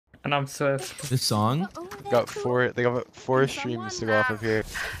And I'm Swift. This song? Got four. They got 4 streams to go off of here.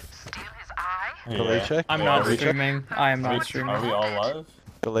 Delay check. I'm not streaming. I am not streaming. Are we all live?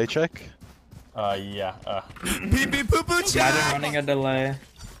 Delay check. Yeah. Pee pee poo poo check. Imagine running a delay.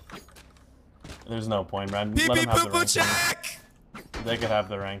 There's no point, man. Pee Let pee them have poo the poo ranked check. wins. They could have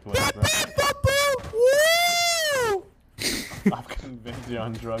the ranked wins, bro. Woo! I'm convinced you're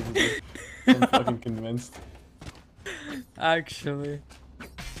on drugs, dude. I'm fucking convinced. Actually.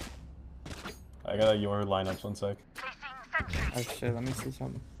 I got your lineups, 1 sec. Oh shit, let me see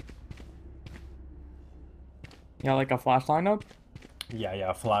something. Yeah, like a flash lineup? Yeah,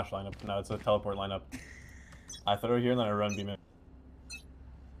 a flash lineup. No, it's a teleport lineup. I throw it here and then I run B mid.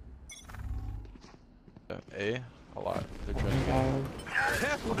 A lot. They're Oh trying my to god.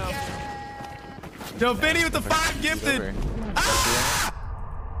 Careful now. Yo, Vinny with the 5 gifted.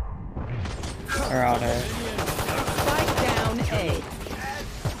 They're out there. Spike down A.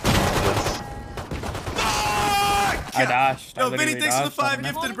 I dashed. Yo, Vinny, thanks for the 5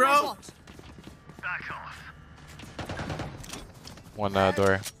 gifted. gifted, bro. One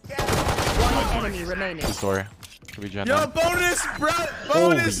door. One enemy remaining. This door. Could be Jen. Yo, bonus,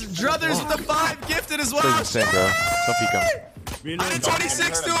 bonus, druthers with the 5 gifted as well. Insane, bro. Don't peek him. I did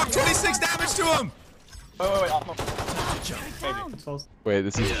 26 to him, 26 damage to him. Wait. Wait,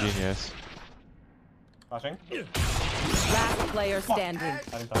 this is genius. Flashing? Last player standing.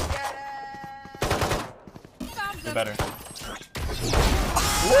 I didn't touch. You're better.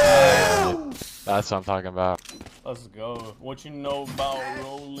 That's what I'm talking about. Let's go. What you know about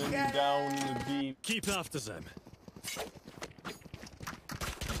rolling down the deep? Keep after them.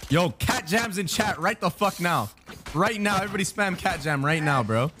 Yo, cat jams in chat right the fuck now. Right now, everybody spam cat jam right now,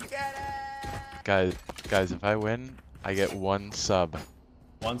 bro. Guys, if I win, I get 1 sub.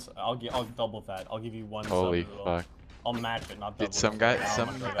 Once I'll double that. I'll give you 1 Holy sub as well. fuck. I'll match it, not double. Dude, some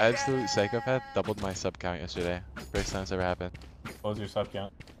absolute psychopath doubled my sub count yesterday. First time it's ever happened. What was your sub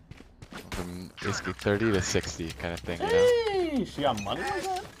count? From basically 30 to 60 kind of thing, you know? Hey, she got money like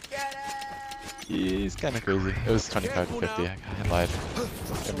that? He's kind of crazy. It was 25 to 50. I lied.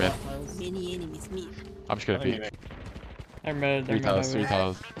 They're mid. Many enemies meet. I'm just gonna peek. They're mid. 3 tiles, 3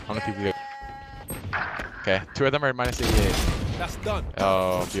 tiles. How many people? Okay, 2 of them are minus 88. That's done.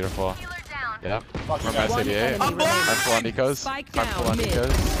 Oh, beautiful. Yep. We're minus 88. enemy remaining. Harmful on Nikos. Spike Harmful down on mid.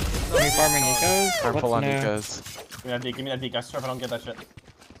 Nikos. Are we farming Ecos? Harmful on What's new? Nikos. Give me that deke, I swear if I don't get that shit.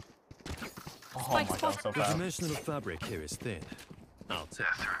 Oh my god, I'm so The fast. dimensional fabric here is thin. I'll take.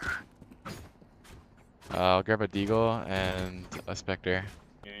 I'll grab a Deagle and a Spectre.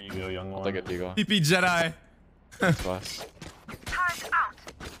 Here you go, young I'll one. take a Deagle. PP Jedi. Plus.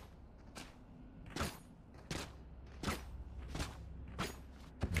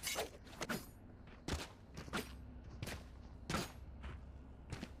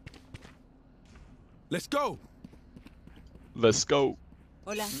 Let's go. Let's go.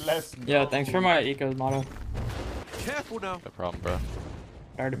 Let's go. Yeah, thanks for my Ecos motto. Careful now. No problem, bro.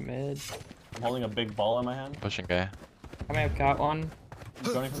 Started mid. I'm holding a big ball in my hand. Pushing guy. I may have cat one.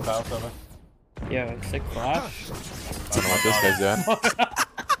 I'm going for battle server. Yeah, sick flash. I don't know what this guy's doing.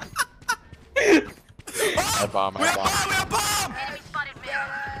 I bomb. We have bomb.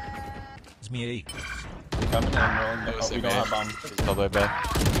 It's me. We're coming in, rolling. Oh, we don't have bomb. All the way back.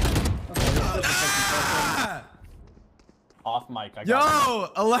 Off mic. I got Yo,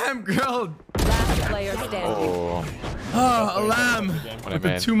 Alam girl. Last player standing. Oh. Oh, Alam. What I With the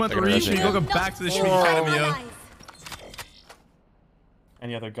mean. 2-month They're gonna reach, we rush go in. back to the street academy, yo.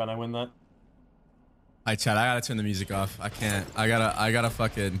 Any other gun, I win that. Alright, chat, I gotta turn the music off. I can't. I gotta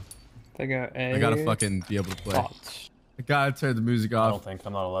fucking. They go A. I gotta fucking be able to play. Bots. I gotta turn the music I don't off. think.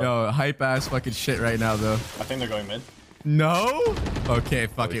 I'm not allowed. Yo, hype ass fucking shit right now, though. I think they're going mid. No? Okay,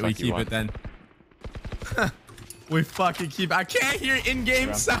 fuck Holy it. We fuck, you keep won. it then. We fucking keep. I can't hear in-game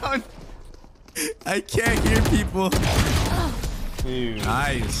Yeah. sound. I can't hear people. Dude.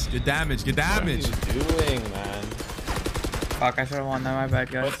 Nice. Good damage. Good damage. What are you doing, man? Fuck, I should have won that. My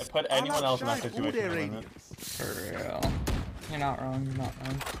bad, guys. Put anyone else in that situation. and win it. For real. You're not wrong. You're not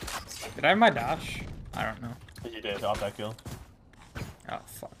wrong. Did I have my dash? I don't know. You did. Off that kill. Oh,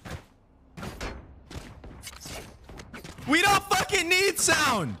 fuck. We don't fucking need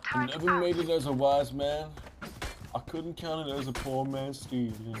sound. I never made it as a wise man. I couldn't count it as a poor man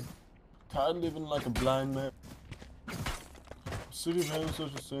stealing. Tired of living like a blind man. Sick of having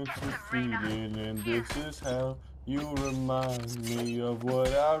such a sense of feeling, and this is how you remind me of what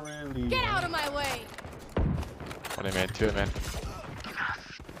I really Get am. out of my way. What I mean. 2 man.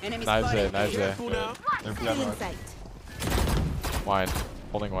 Enemy Knives there. Knives there. Careful now. They're together. in sight. Wine.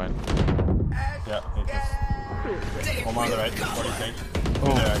 Holding wine. Yeah, it is. One more on the right. 40 stage.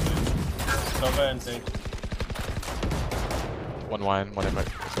 Oh. There, actually. Sova and Sage. One wine, one in my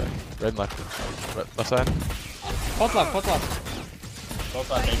side. Red and left. Left side. Both left, both left. Both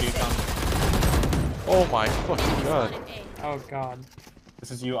side, baby, come. Oh my fucking god. Oh god. This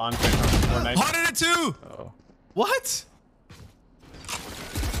is you on Fortnite. 102! Oh. What?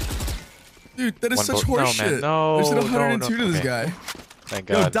 Dude, that is One such vote. No, horseshit. man. No, There's an no, 102 to this okay. guy. Thank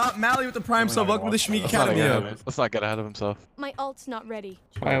Yo, god. Dot Mally with the Prime sub. Welcome to the Shmeek Let's not Academy. get Yo. ahead of- let's not get ahead of himself. My ult's not ready.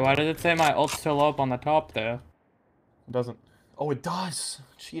 Wait, why did it say my ult's still up on the top there? It doesn't. Oh, it does.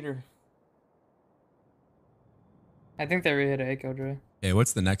 Cheater. I think they re-hit Echo, Dre. Hey,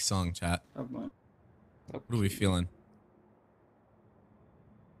 what's the next song, chat? Okay. What are we feeling?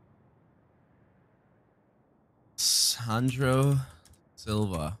 Sandro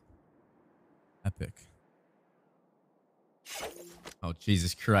Silva. Epic. Oh,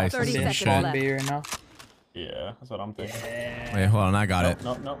 Jesus Christ. 30 this is seconds shit. left. B right now. Yeah, that's what I'm thinking. Wait, hold on. I got it.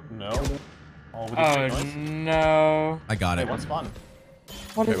 No. Oh, we Oh did noise? no. I got Hey, it. one spawn.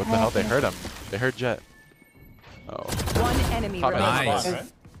 What Wait, is what the hell? They happening? heard him. They heard Jet. Oh. One enemy Top remaining. Nice. Spawn, right?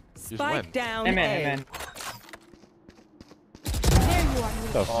 Just win. Spike down Amen, A. amen. There you are.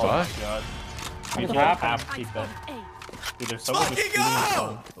 What the Oh my fuck? god. We What don't happened? have to keep that. A. Dude, there's someone just Fucking shooting his go!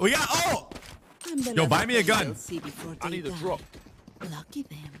 phone. We got ult! Yo, buy me a gun. I need a drop. Lucky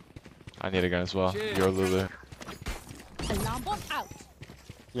them. I need a gun as well. Cheers. You're Lulu. Alarm bot out.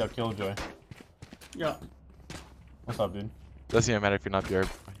 Yo, Killjoy. Yeah. What's up, dude? Doesn't even matter if you're not BR.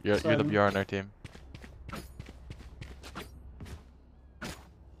 You're the BR on our team.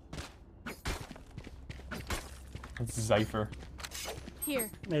 It's Zypher. Here.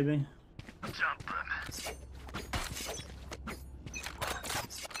 Maybe.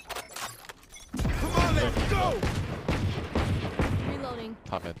 Come on, let's go. Reloading.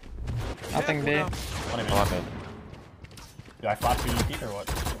 Top mid. Nothing B. What do you mean? Top mid. Did I flash for you, Pete, or what?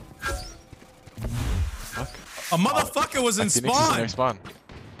 A motherfucker was in Phoenix is in their spawn.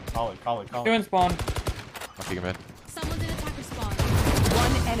 spawn. Call it. Doing spawn. I'll peek him in. Someone's in attacker spawn.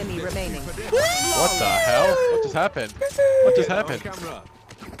 One enemy remaining. What the hell? What just happened? What just happened? Camera.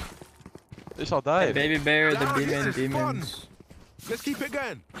 They just all died. Baby Bear, the Nah, this demon is fun. demons. Let's keep it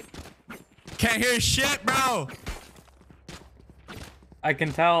going. Can't hear shit, bro. I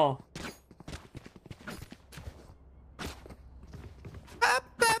can tell.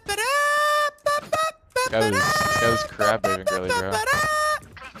 This guy was crab raving girly, bro.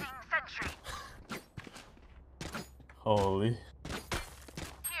 Holy.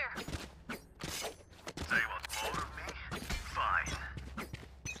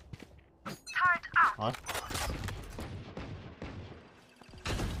 What?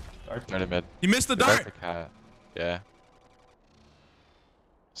 Dark. Started mid. He missed the Dark dart. the cat. Yeah.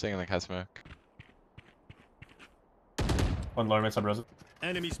 Singing the cat smoke. One lower mid sub res.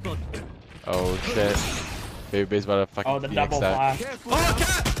 Enemy spot. Oh shit. Baby's about to fucking Oh, the Phoenix double that. flash. Careful. Oh,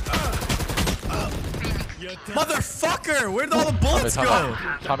 cat! Motherfucker! Where'd all the bullets go?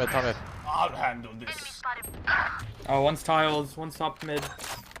 Top mid. I'll handle this. Oh, one's tiles, one's top mid.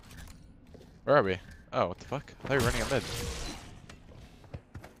 Where are we? Oh, what the fuck? I thought you were running at mid.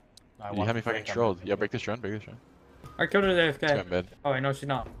 You had me fucking trolled. Yeah, break this drone. I killed her Let's go AFK. mid. Oh, wait, no, she's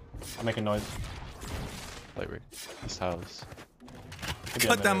not. I'm making noise. Light break. This house. Could be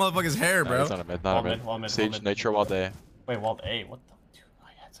Cut a that mid. motherfucker's hair, No, bro. it's not a mid. Not a mid. Wall mid. Sage Nitro all day. Wait, walled A. What the? Dude, my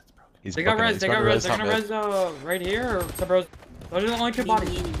headset's broken. He's They got fucking- res, he's they got fucking res, they're top gonna mid. res right here or sub res. Those are the only two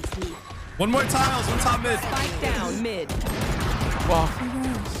bodies. One more tiles, one top mid. Spike down mid. Wow.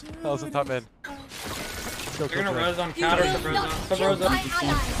 That was in top mid. They're gonna res on cat or sub res on.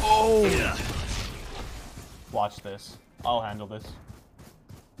 Oh! Watch this. I'll handle this.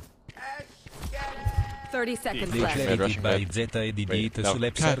 30 seconds Mid, left. rushing mid. ZEDD Wait, no.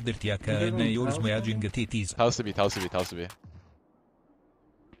 sulle pseudertjaka yours magic titties. House to be.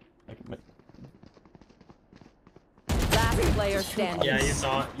 Like, Last player standing. Yeah, you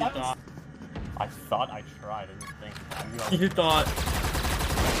thought. I thought I tried. I didn't think. I knew I was- You thought.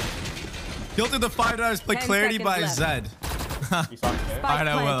 Kill through the $5 play 10 Clarity by seconds Zed. You saw me there? Alright,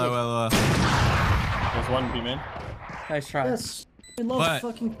 I will. There's one B mid. Nice try. Yes. I love But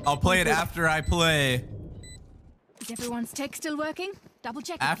fucking. I'll play it after I play. Is everyone's tech still working? Double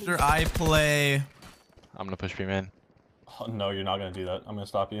check. it, After please. I play. I'm gonna push B man. Oh, no, you're not gonna do that. I'm gonna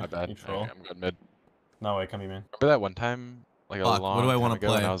stop you. My bad. You troll. I'm good mid. No way, come here, man. Remember that one time, like a Fuck, long what do I time wanna ago,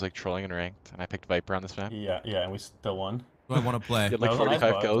 play? when I was like trolling and ranked, and I picked Viper on this map? Yeah, and we still won. What do I want to play? You had like That was on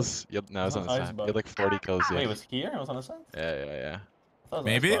 45 Icebug. kills. No, it was That on was the on side. Icebug. You had like 40 kills. Wait, Yeah. it was here? It was on the side? Yeah. I thought it was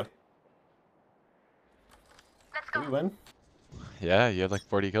Maybe? Icebug. Did we win? Yeah, you had like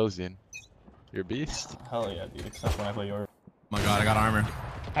 40 kills, dude. You're a beast. Hell yeah, dude. Except when I play your. Oh my god, I got armor.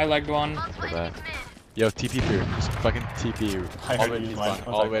 I legged one. For that. Yo, TP through. Just fucking TP. I All the heard way you to use mine.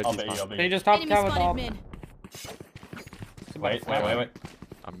 T-spawn. All the way to I'll bet you, T-spawn. They just top Enemy cat with spotted all. mid. Wait.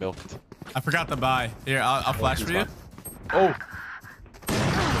 I'm milked. I forgot to buy. Here, I'll flash for you. Oh!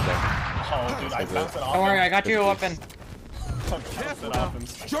 Oh, dude, I bounced it off. Don't worry, I got you a weapon. Careful now.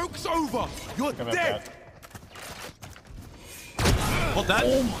 Joke's over. You're dead. Hold that.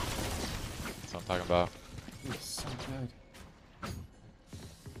 That's what I'm talking about. So good.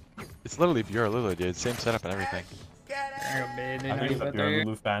 It's literally pure Lulu, dude. Same setup and everything. I think he's a pure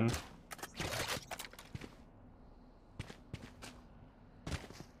Lulu fan.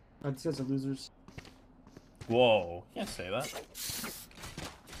 These guys are losers. Whoa, can't say that.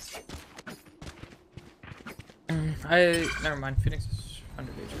 Never mind. Phoenix is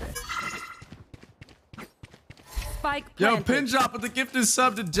 100 HP. Spike Yo, planted. pin drop with the gifted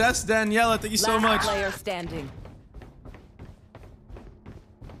sub to Jess Daniela. Thank you so Last much. player standing.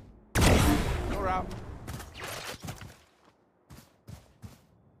 You're out.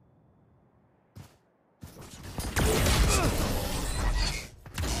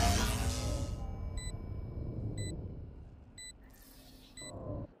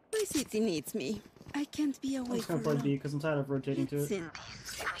 My city needs me. I can't be I'm away just gonna from play B because I'm tired of rotating to it.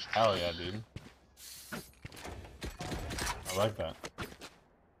 Hell yeah, dude. I like that.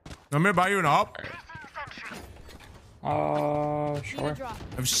 Want me to buy you an op? Sure.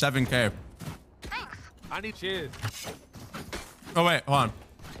 I have 7K. I need cheers. Oh wait, hold on.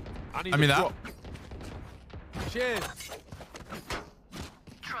 I need I mean a that. drop. Cheers.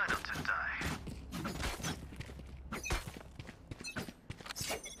 Try not to die.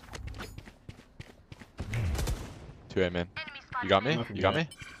 Two A man. You got me? You got me?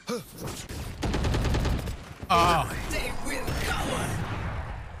 Oh.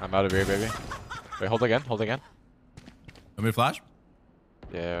 I'm out of here, baby. Wait, hold again. Hold again. Want me to flash?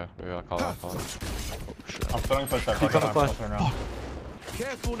 Yeah, maybe I'll call it. Oh, shit. I'm throwing push that He's on the fucking flash. I'll turn around.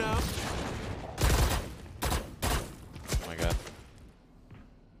 Careful now. Oh my god.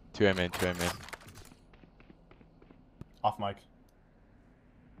 2A main, 2A main. Off mic.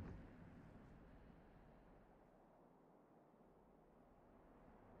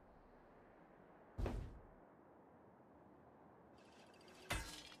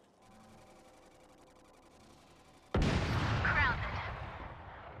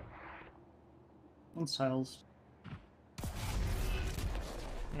 One's tiles.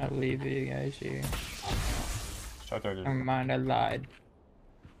 I'm gonna leave you guys here. Shot there, dude. Never mind, I lied.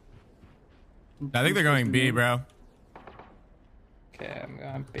 I think they're going B, bro. Okay, I'm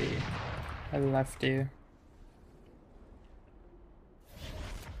going B. I left you.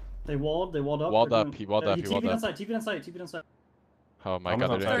 They walled up. Walled They're up, going- he walled up, he walled TP'd on up. site, TP'd on site, TP'd on site. Oh my I'm god,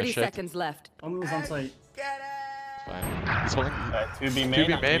 on they're doing 30 a shit. seconds left. Omen was on site. Fine. He's holding. 2B main.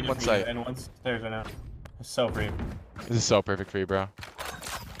 2B main, one site. And one stairs right now. It's so free. This is so perfect for you, bro.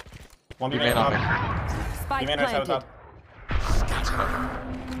 One B You main main on top. me. Spike B main right side planted.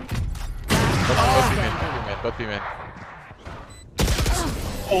 top. Both B main.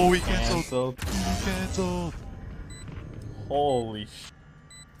 Oh, we canceled. Cancelled. Holy sh.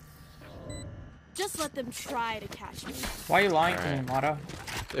 Just let them try to catch me. Why are you lying to me, Alright. Mada?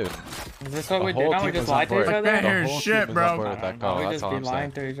 Dude. Is this what The we do whole now? We team just was on lie to board. each other? I can't hear The whole shit, team was bro. on board with that call, we that's just all be I'm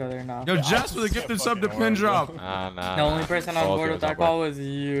lying saying. to each other now. Yo, Jess with a gifted sub to pin drop. Nah. The only person on Whole board team with was on that call board. was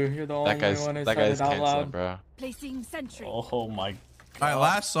you. You're the only That guy's one who that said guy's it out canceling, loud. bro. Placing sentry. Oh my. Alright,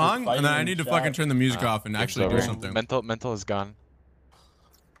 last song, and then I need to fucking turn the music off and actually do Game's over. something. Mental is gone.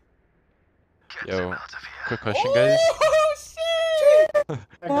 Yo, quick question, guys.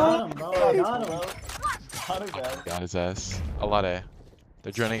 I got him, bro. I got him. Got it, guys. Got his ass. A lot of.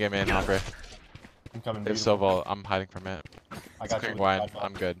 They're joining him in, Hombre. I'm coming. They have dude. Sovol. I'm hiding from it. I It's got clearing you. wide.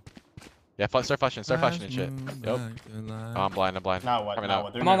 I'm good. Yeah, start flashing and shit. Yep. Oh, I'm blind. Now what? Coming Now out.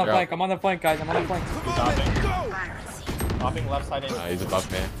 what? I'm on the They're flank. I'm on the flank, guys. I'm on the flank. Hopping left side in. Nah, he's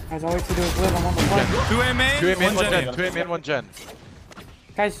above me. Guys, all we have to do is live. I'm on the flank. 2A main, 2A main, 1 1 gen. gen. 2A main, 1 gen.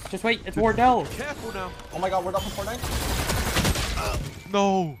 Guys, just wait. It's Wardell. Careful now. Oh my god, we're up for Fortnite.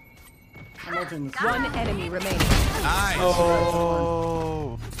 No. I'm opening this. One enemy remaining. Nice.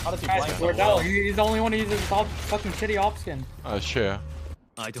 Oh. How does he Guys, flank? Wardell. He's the only one who uses fucking shitty op skin. Oh, sure.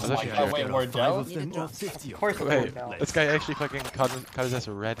 I don't think I wait, Wardell? Of course, it's Wait, Wardell. this guy actually fucking caught his ass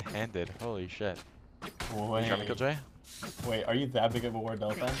red-handed. Holy shit. Wait, Drop me, Kill Jay? wait, are you that big of a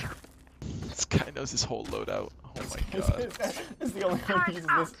Wardell fan? This guy knows his whole loadout. Oh my god. It's the only one who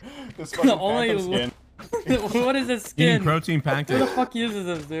uses this fucking only phantom skin. What is this Eating skin? protein Who the pancakes. fuck uses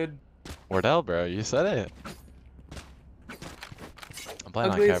this, dude? Wardell, bro, you said it. I'm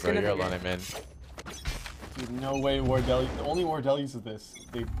playing on Ugliest cat, bro. skin in You're the alone, man. Dude, no way Wardell. Only Wardell uses this.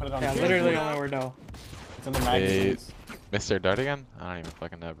 They put it on. Yeah, the literally table. only Wardell. It's in the magazines. Mr. Dart again? I don't even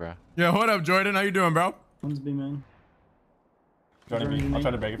fucking know, bro. Yo, what up, Jordan? How you doing, bro? One's B main. Jordan B. I'll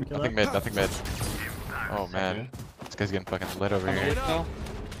try to break it. Nothing mid, nothing mid. Oh man, this guy's getting fucking lit over here.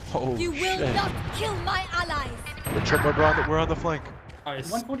 Oh You will shit. not kill my allies. We're on the flank. Nice.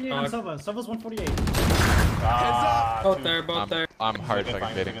 148 on Sova. Sova's 148. Both there, both there. I'm hard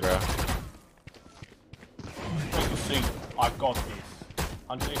fucking baiting, bro. See, I got this.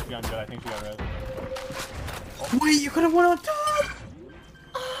 100 HP on Jet. I think she got red. Wait, you could have won on top.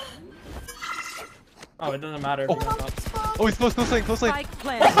 Oh, it doesn't matter. Oh, he's close lane, close lane. Spike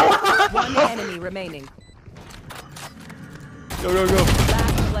planted. One enemy remaining. Go, go, go.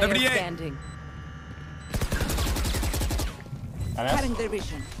 Last player 78. standing. And their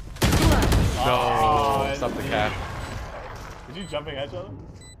vision. No, stop the cap. did you jumping at each other?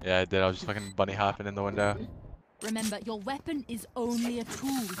 Yeah, I did. I was just fucking bunny hopping in the window. Remember, your weapon is only a tool.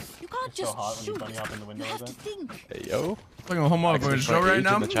 You can't It's so just hot when you shoot. bunny hop in the window You like have to that. think. Hey, yo. Fucking homo I for can a show right age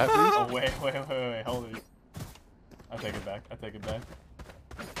now. in the chat, please. Oh wait, hold it. I take it back. I take it back.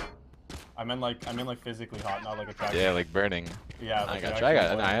 I meant like physically hot, not like attractive. Yeah, like burning. Yeah. I like got the you. I got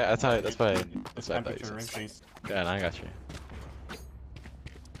actual it. boiling. That's how. That's why. The That's why I thought you temperature said. increase. Yeah, I got you.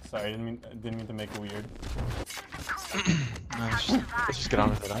 Sorry, I didn't mean to make it weird. No, let's just get on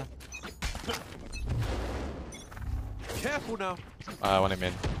with it, huh? Careful now. When I'm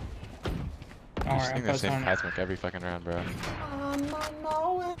in. Don't I'm worry, just I'm thinking the same posting. Kazmuk every fucking round, bro.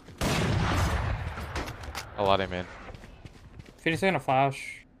 A lot I'm in. If you're just gonna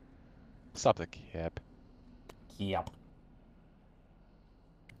flash. Stop the cap. Yep.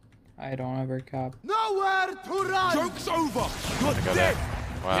 I don't ever cap. Nowhere to run. Joke's over. You're Go dead. there.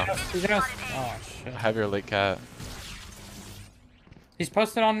 Wow. He's gonna. Oh shit. Have your late cat. He's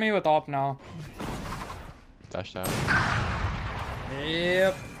posted on me with op now. Dash down.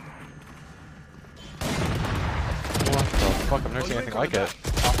 Yep. What the fuck? I've never seen anything like it.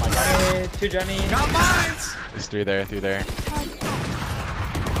 Oh my god. Hey, two Jenny. Got mines. There's three there, three there.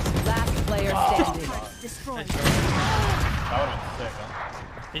 Last player standing. Destroyed. That would've been sick, huh?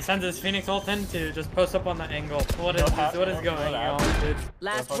 He sends his Phoenix ult in to just post up on the angle. What is What this? happened? What is What going on, happened? dude?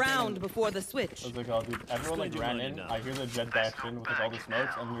 Last fucking- round before the switch. What's it called, dude? Everyone like ran in. I hear the jet dash in with like all the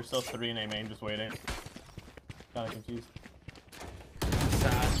smokes, and we're still 3 in A main just waiting. Kinda confused.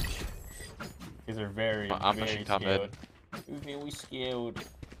 Sad. These are very, I'm very pushing top mid. scared. Very scared.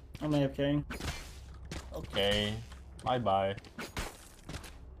 I'm AFK. Okay. Bye bye.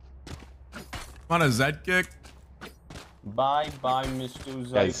 On a Z kick. Bye bye,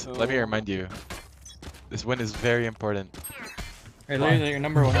 Mr. Guys, Zyko. let me remind you. This win is very important. Hey, literally your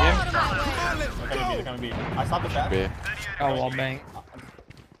number one game. They're gonna be. I stopped the fast. B. Oh, wall bang.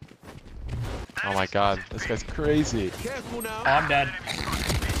 Oh my god, this guy's crazy. Careful now. Oh, I'm dead.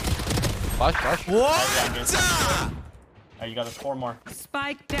 Flash, flash. What? Hey, you got us 4 more.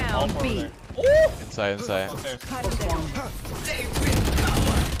 Spike All down 4 B. there. Inside, inside. Upstairs.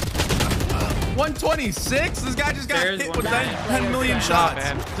 126? This guy just got There's hit one with guy. 10 million Nah, shots.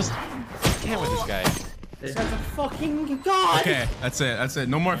 Man, just can't with this guy. This guy's a fucking god. Okay, that's it. That's it.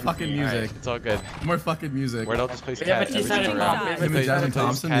 No more fucking music. Alright, it's all good. No more fucking music. Wardell just plays We have a cat every two-sided single comp. round. Him and Jasmine Plays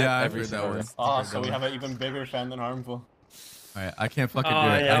Thompson? cat Yeah, I every heard that single one. round. Oh, so we have an even bigger fan than Harmful. Alright, I can't fucking Oh, do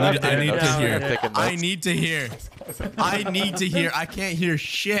it. yeah, I need that's to it. hear. Yeah, Taking I notes. need to hear. I need to hear. I can't hear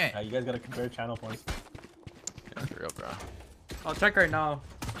shit. You guys gotta compare channel points. Yeah, for real, bro. I'll check right now.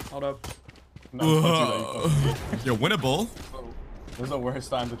 Hold up. No, don't do that, you You're winnable. This is the worst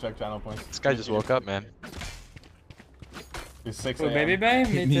time to check channel points. This guy just woke up, man. It's 6 Who, a.m. Baby Bay?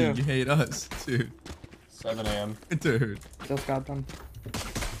 Me You too. hate us, dude. 7 a.m. Dude. Just got done.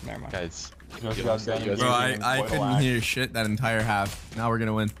 Never mind. Guys, Just You got guys- done you guys- Bro, using I Voidal couldn't Axe. hear shit that entire half. Now we're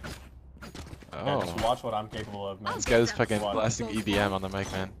gonna win. Yeah, just oh. watch what I'm capable of, man. This guy was fucking What? blasting EBM on the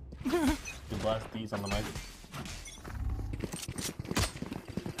mic, man. You blast these on the mic.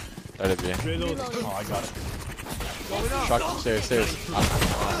 That'd be. Oh, I got it. Shock from stairs, stairs. Oh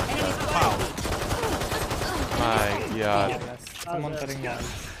my god. Yes. Someone setting that.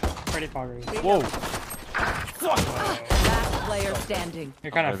 Pretty foggy. Whoa! Last player standing.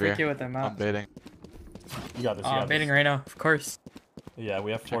 You're kind of Over here. freaky with them, I'm Matt. baiting. You got this. You got Baiting this. Reyna, of course. Yeah,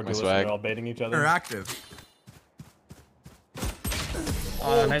 we have 4 Check my duelists. swag. We're all baiting each other. They're active.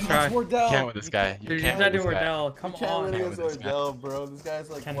 Oh, nice try. You can't with this guy. You Dude, you can't tried with to this guy. Wardell. Come on. win this guy. bro. This guy's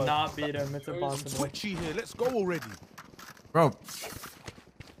like Cannot beat him. It's impossible. Twitchy here. Let's go already. Bro.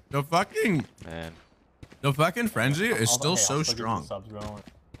 The fucking frenzy is still so strong.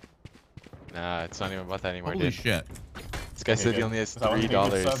 Nah, it's not even about that anymore, Holy dude. shit. This guy said he only has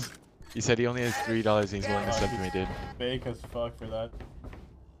 $3. He said he only has $3 and he's willing to sub to me, dude. Fake as fuck for that.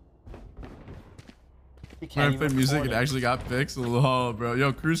 He When I can't played even music, afford it actually got fixed. Oh, bro.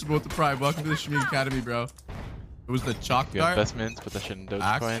 Yo, Crucible with the Pride. Welcome to the Streaming Academy, bro. It was the chalk If you have dart. investments, put that shit in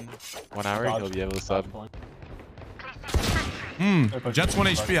Axe. Dogecoin. 1 hour, Dodge. he'll be able to sub. Jet's 1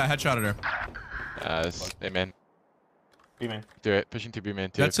 HP. I headshotted her. Amen. B-main. Do it. Pushing to B-main,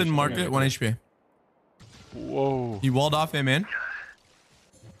 too. Jet's in market. 1 HP. Whoa. He walled off A man.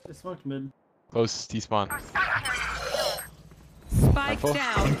 They smoked mid. Close T-spawn. Spike Careful.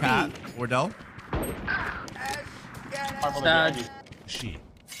 down. Cat. Wardell. Sad. She.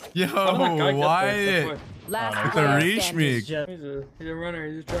 Yo, How did that guy get there? why? Last The player reach standing. me. Jet. He's a runner.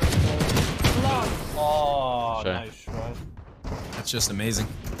 He's a trying to Oh, Sure. nice shot. That's just amazing.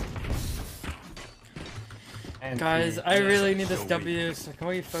 And Guys, P. I really need this W, so can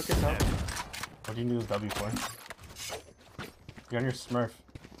we focus up? What do you need this W for? You're on your Smurf.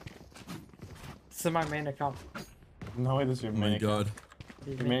 This is my main account. No way this is your Oh my main account. god.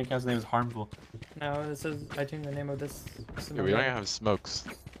 Your main account's name is Harmful. No, this is, I changed the name of this. Yeah, we don't even have smokes.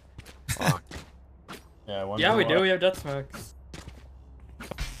 Yeah, one Yeah, we more. do. We have death smokes.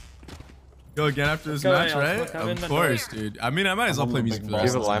 Go again after this Go, match, yeah, right? let's have it in Of the course, dude. I mean, I might as well I'm play a music big for the ball.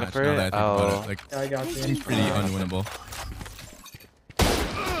 rest You of have this a match. lineup for Now that I it? think about Oh. it. Like, Yeah, I got you. seems pretty unwinnable.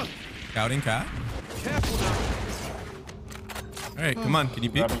 Scouting cat. Careful now. All right, come on. Can you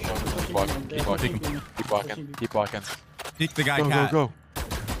peek? Grab your shoulder. Keep walking. Keep walking. Keep walking. Keep walking. Peek the guy Go, go, cat. go.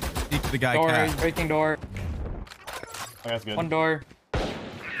 Peek the guy Door, he's cat. breaking door. Oh, that's good. One door.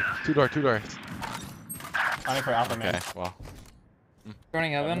 Two doors. Running for Alpha Man. Okay, well.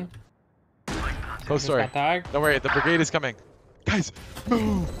 Running heaven. Close Just door. got tagged. Don't worry, the brigade is coming. Guys,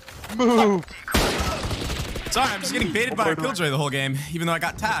 move! Move! Sorry, I'm just getting baited by a killjoy the whole game, even though I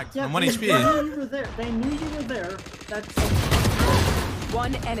got tagged. Yeah, I'm 1 They HP. knew you were there. They knew you were there. That's.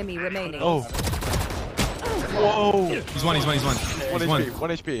 One enemy remaining. Oh. Whoa! He's one. 1 He's HP, one. 1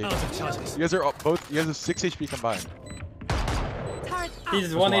 HP. You guys are both, you guys have 6 HP combined. He's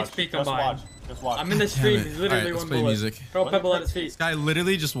Just 1 watch. HP Just combined. watch. Just watch. I'm in the Damn stream. it. He's literally Alright, let's one play bullet. music. Throw a pebble at his feet. This guy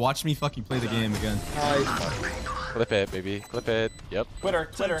literally just watched me fucking play the game again. Nice. Clip it, baby. Clip it. Yep. Twitter.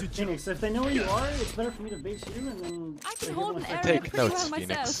 Phoenix, if they know where you are, it's better for me to bait you and then. I can they hold give an them a area Take pretty notes, well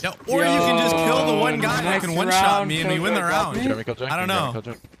Phoenix. myself. Or you can just kill the one guy that Next can one-shot round, me and we win the Killjoy round. got Can you grab me, Killjoy? I don't Can you grab know. me,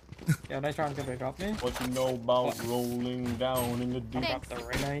 Killjoy? Yeah, nice round. Could they drop me? What you know about rolling down in the deep? Drop the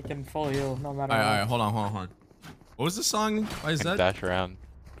Reyna. He can full heal no matter Alright, what. hold on. What was the song? Why is Can that? dash around.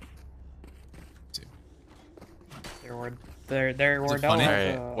 They're Is it down. funny?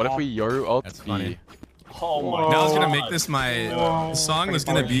 Alright, what if we Yoru ult That's B? funny. Oh my Now I was gonna God. make this my Whoa. the song was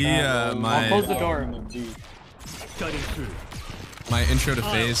gonna be I'll close the my door. my intro to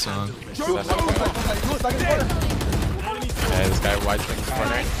FaZe song. Yeah, this guy wide thing in the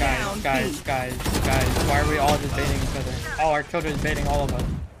corner. Guys, why are we all just baiting each other? Oh, our killjoy is baiting all of us.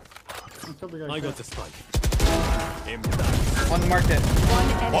 I got the spike. One market. One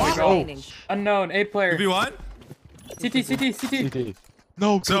enemy remaining. Unknown, A player. V1? CT. CT.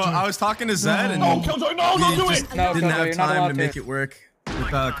 No, So Killjoy. I was talking to Zed and Oh, Killjoy, no, he don't do just it! No, didn't Killjoy, have you're not time allowed to make it work with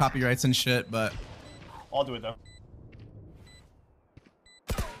copyrights and shit, but I'll do it though.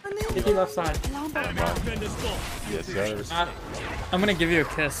 CT left side. Yes, sir. I'm gonna give you a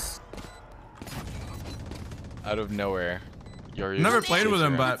kiss. Out of nowhere. Yoru. never played with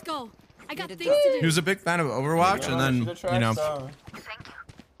him, Let's but go. I got things to he do. was a big fan of Overwatch, and then, you know,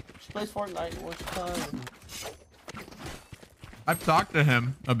 She plays Fortnite all the time. I've talked to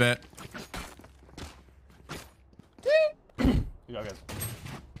him a bit. You go, guys.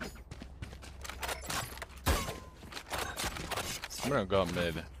 I'm gonna go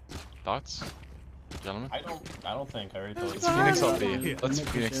mid. Thoughts? Gentlemen? I don't think I already told you. Let's Phoenix on B. Let's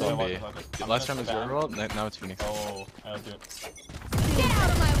Phoenix on B. Watch it. Last time was your world, now it's Phoenix. Oh, I'll do it. Get out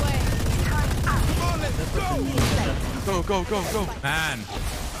of my way. Go. Man,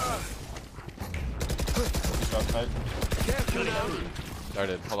 He's outside.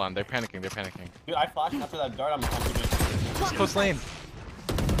 Started. Hold on, they're panicking. Dude, I flashed after that dart. I'm confident. Just close lane.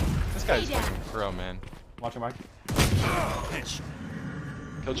 This guy's fucking pro, man. Watch your mark.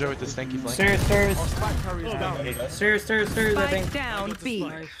 Killjoy with the stanky flank. Serious, I think. Spike down B.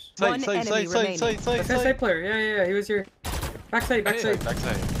 Nice. One enemy remaining. That's a side player. Yeah, he was here. Backside. Backside.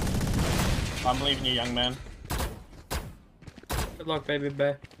 I'm leaving you, young man. Good luck, baby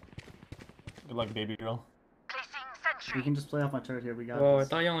bay. Good luck, baby girl. We can just play off my turret here. We got Whoa, I this.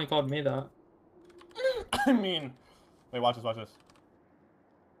 thought you only called me that. I mean, wait, watch this.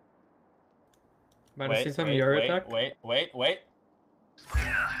 Might have seen some of your attack. Wait.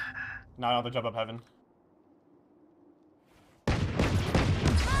 Now I have to jump up heaven.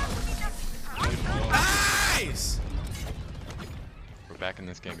 Nice. We're back in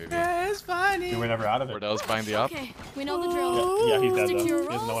this game, baby. It's funny. You were never out of it. Wardell's buying the up. Okay, we know the drill. Yeah, he's dead Stick though. to your He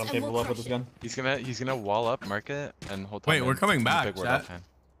doesn't know what I'm roles and capable we'll of with this gun. He's gonna wall up, mark it, and hold time. Wait, we're coming back, chat.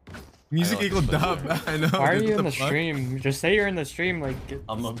 Music I know, equal it's dub. I know. Why are dude, you what in the fuck? stream? Just say you're in the stream. Like,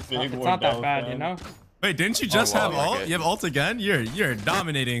 I'm a big it's not that Wardell bad, fan. you know? Wait, didn't you just wow, have ult? okay. You have ult again? You're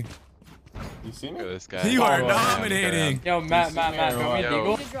dominating. You see Look at me? this guy. You are Oh, dominating. Yo, Matt, see Matt, me Matt, or go what? mid,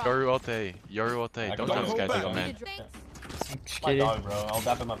 Yo, Deagle. Yoru Ulte. Don't tell this guy Deagle, man. Just My kidding. dog, bro. I'll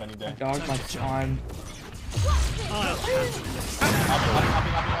dap him up any day. Dog, my son.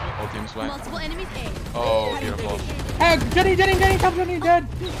 Whole team's went. Multiple enemies A. Oh, beautiful. Hey, Jenny, top Jenny, dead.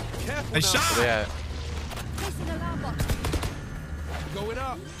 Careful I now. shot. Where they at? Placing alarm box. Going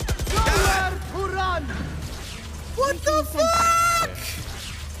up. What the fuck?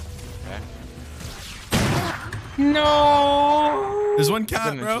 Okay. No. There's one It's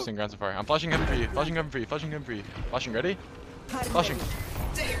cat, an bro. interesting ground so far. I'm flashing heaven for you. Flashing heaven for you. Flashing heaven for you. Flashing, ready? Flashing.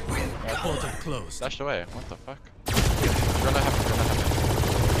 Portal closed. Dashed away. What the fuck? Run that heaven.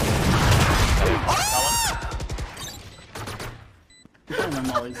 Run that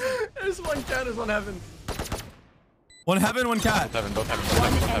heaven. There's one cat, there's one heaven. One heaven, one cat. Both heaven. Both heaven.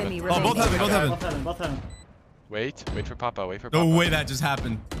 One Both enemy heaven. Oh, remaining. both heaven, both heaven. Both heaven, both heaven. Wait for Papa. Wait for Papa. No way that just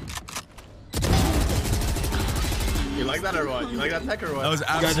happened. You like that or what? You like that tech or what? That was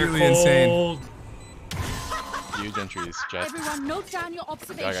absolutely insane. Huge entries, Jet. Everyone note down your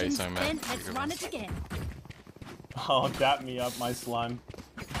observations, so, man. then let's Good run one. it again. Oh, dap me up, my slime.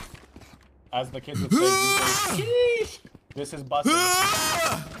 As the kids would say these days, this is busting.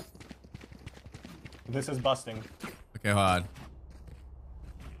 This is busting. Okay, hold on.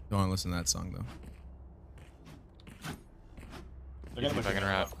 Don't want to listen to that song though. They're gonna If I can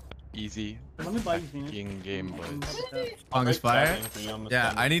rap. Easy Let me buy you, Phoenix. fucking game, boys. Song is fire.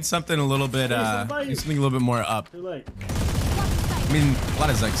 Yeah, I need something a little bit. Need something a little bit more up. Too late. I mean, a lot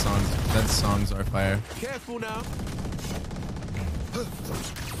of Zed songs are fire. Careful now.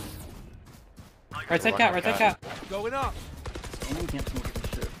 Right side cat. Going up. Someone can't smoke this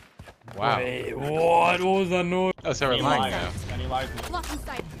shit. Wow. Wait, what was that noise? Oh, so we're Any lying lies? now. Any lies? Blocking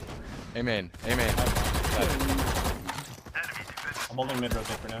sight. Amen. Amen. I'm holding mid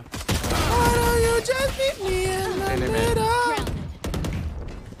rotate for now. Why don't you just meet me in the Amen. middle?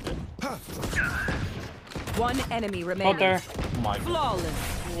 One enemy remaining. Out there. Oh my god. Flawless.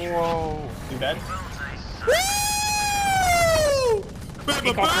 Whoa. You dead?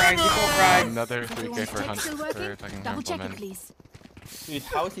 Equal frag. Another 3k Everyone's for tech hunt still for working? fucking Double check it, Huntleman. please. Dude,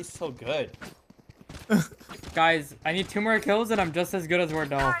 how is he so good? Guys, I need 2 more kills and I'm just as good as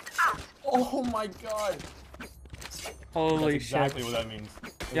Wardell. Oh my god. Holy That's exactly what that means.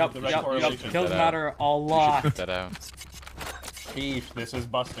 Yep, The red yep. correlation. Kills that out. matter a lot. Put that out. Sheesh, this is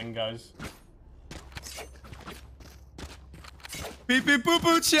busting, guys. Beep beep boo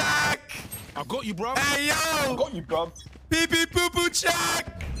boo check. I got you, bro. Hey yo. Got you, bro. Beep beep boo boo check.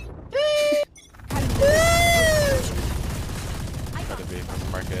 Gotta be.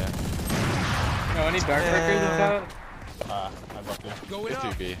 Market. No, any dark breakers in chat? I love you. Going Get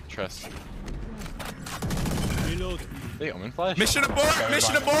up. 2B. Trust. Reloading. They omen flash. Mission abort.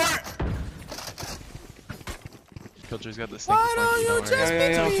 Mission abort. Killjoy's got this thing. Why don't you just Yo,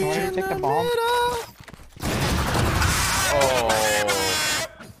 meet me can you in take the the bomb? middle? Oh.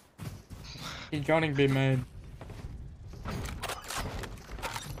 He's joining B main.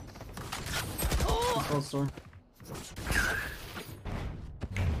 Close door.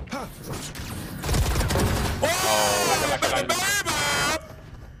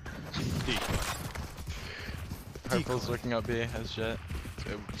 Purple's working out B as Jet.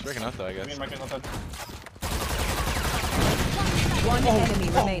 It's working out though, I guess. One enemy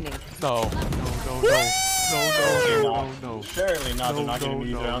remaining. No. No. Surely not, they're not getting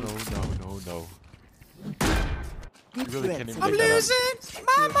these rounds. No. You really can't even I'm make that up. losing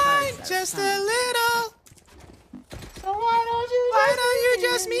my mind just a little. So why don't you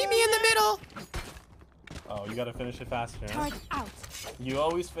just meet me in the middle? Oh, you gotta finish it faster. Huh? Turret out. You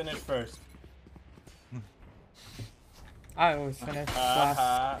always finish first. I always finish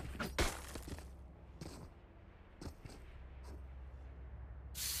last.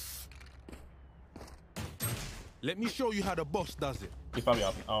 Let me show you how the boss does it. He's probably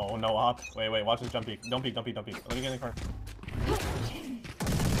up. Oh, no op. Wait, watch this jump peek. Don't peek. Let me get in the corner.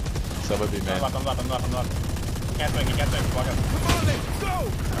 So would be man. I'm left. He can't swing. Walk up. Come on, let's go.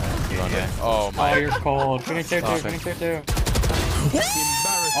 Run it. Oh Oh, my. you're cold. Phoenix there too. Stop it. Phoenix there too.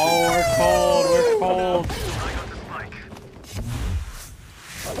 Embarrassing. Oh, we're cold.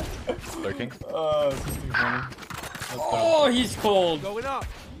 Lurking. This is funny. Oh, he's cold. Going up.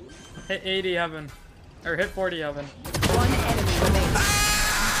 Hit 80 heaven. Or hit 40 oven. One enemy remaining.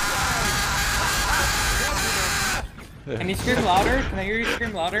 Can you scream louder? Can I hear you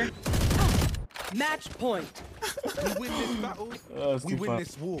scream louder? Match point. We win this battle. We win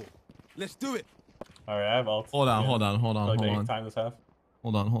this war. Let's do it. All right, I have ult. Hold on, hold on. Time this half.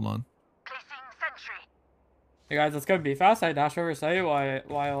 Hold on. Hey guys, let's go B fast. I dash over site while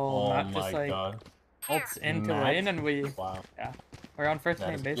Oh Matt just my like god. ults into Matt? lane and we Wow. yeah. We're on first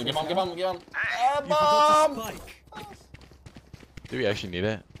name basis. Give now. him. Do we actually need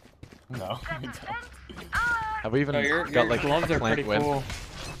it? No, we don't. Have we even No, your got like gloves a are plant pretty win? cool.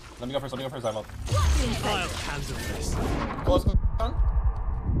 Let me go first. I'm ult. I'll handle this. Close.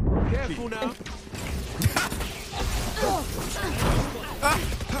 Careful now.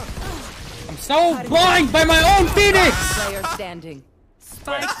 I'm so blind by my own Phoenix! Player standing.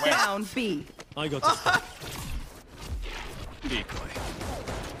 Spike Wait. down B. I got this. Decoy.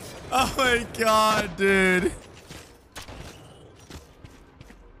 Oh my god, dude.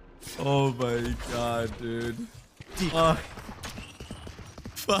 Oh my god, dude.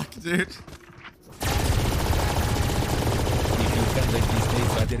 Fuck, dude.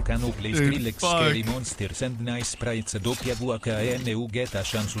 Skrillex, Scary Monsters and Nice Sprites doppia VKNU get a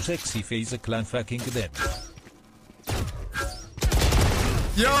chance sexy FaZe clan fucking dead.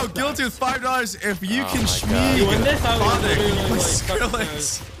 Yo, guilty with $5 if you can my schmeeg. You win this? I was Sonic literally with like, fuck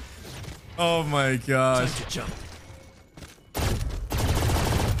Skrillex. Oh my god. Time to jump.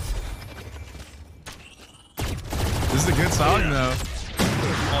 This is a good song though.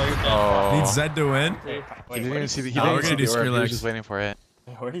 Oh. Need Zed to win. He didn't even see the. He No, didn't we're even gonna see do the orb. He Skrillex. was just waiting for it.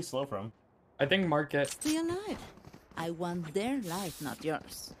 Where'd he slow from? I think market. Stay alive. I want their life, not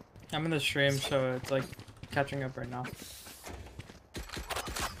yours. I'm in the stream, so it's like catching up right now.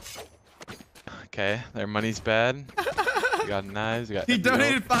 Okay, their money's bad. We got knives. We got. He the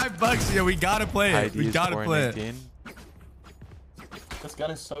donated $5. Yeah, we gotta play it. We IDs gotta play it. 419. This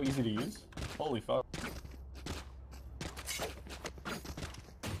gun is so easy to use. Holy fuck.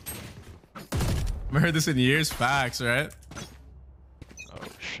 I've heard this in years. Facts, right? Oh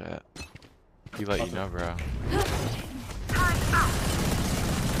shit. He let you know, bro.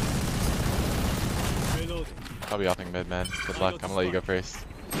 I'll be offing mid, man. Good luck. I'm gonna let you go first.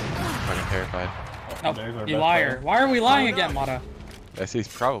 I'm fucking terrified. No, There's our you best liar. player. Why are we lying again, Mada? I see.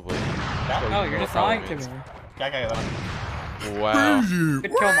 Probably. No, you're just lying to me. Okay, Wow.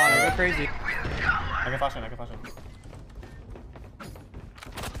 Good kill, Mada. Go crazy. I can flash in.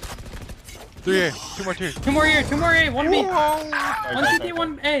 3 A. 2 more tiers. 2 more here, 2 more A, 1B. Right, 1 CT,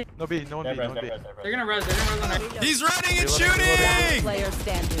 1 A. No B. No one B. No one B. They're gonna res on A. He's running and Last shooting! Player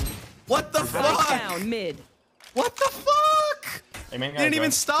standing. What the Spike fuck? down mid. What the fuck? Hey, man, He didn't even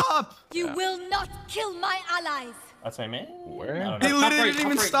stop. You will not kill my allies. That's my man. Where? I don't He know. literally didn't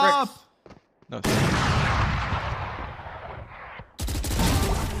even stop. No.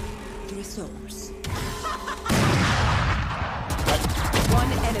 Resource.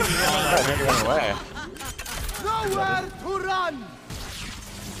 One enemy remaining. Alright, maybe run away. Nowhere to run.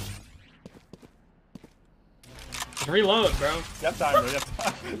 Reload, bro. You have time, bro. You have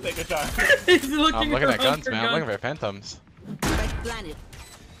time. Take your time. He's looking I'm looking at around guns, for man. I'm looking for phantoms. Red planet.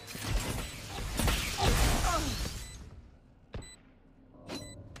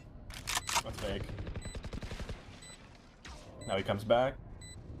 That's fake. Now he comes back.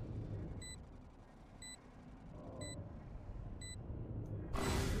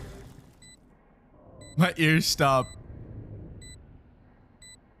 My ears stop.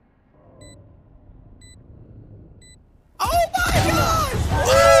 Oh my god!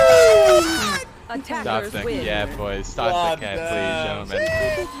 Oh my god! Stop Attackers the win. cat, boys. Stop the cat, please, gentlemen.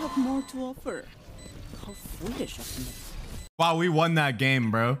 They have more to offer. How foolish of me. Wow, we won that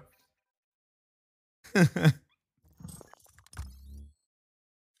game, bro.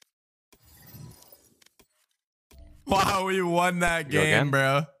 Wow, we won that You go game, again?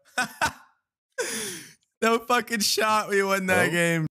 bro. No fucking shot, we won that game.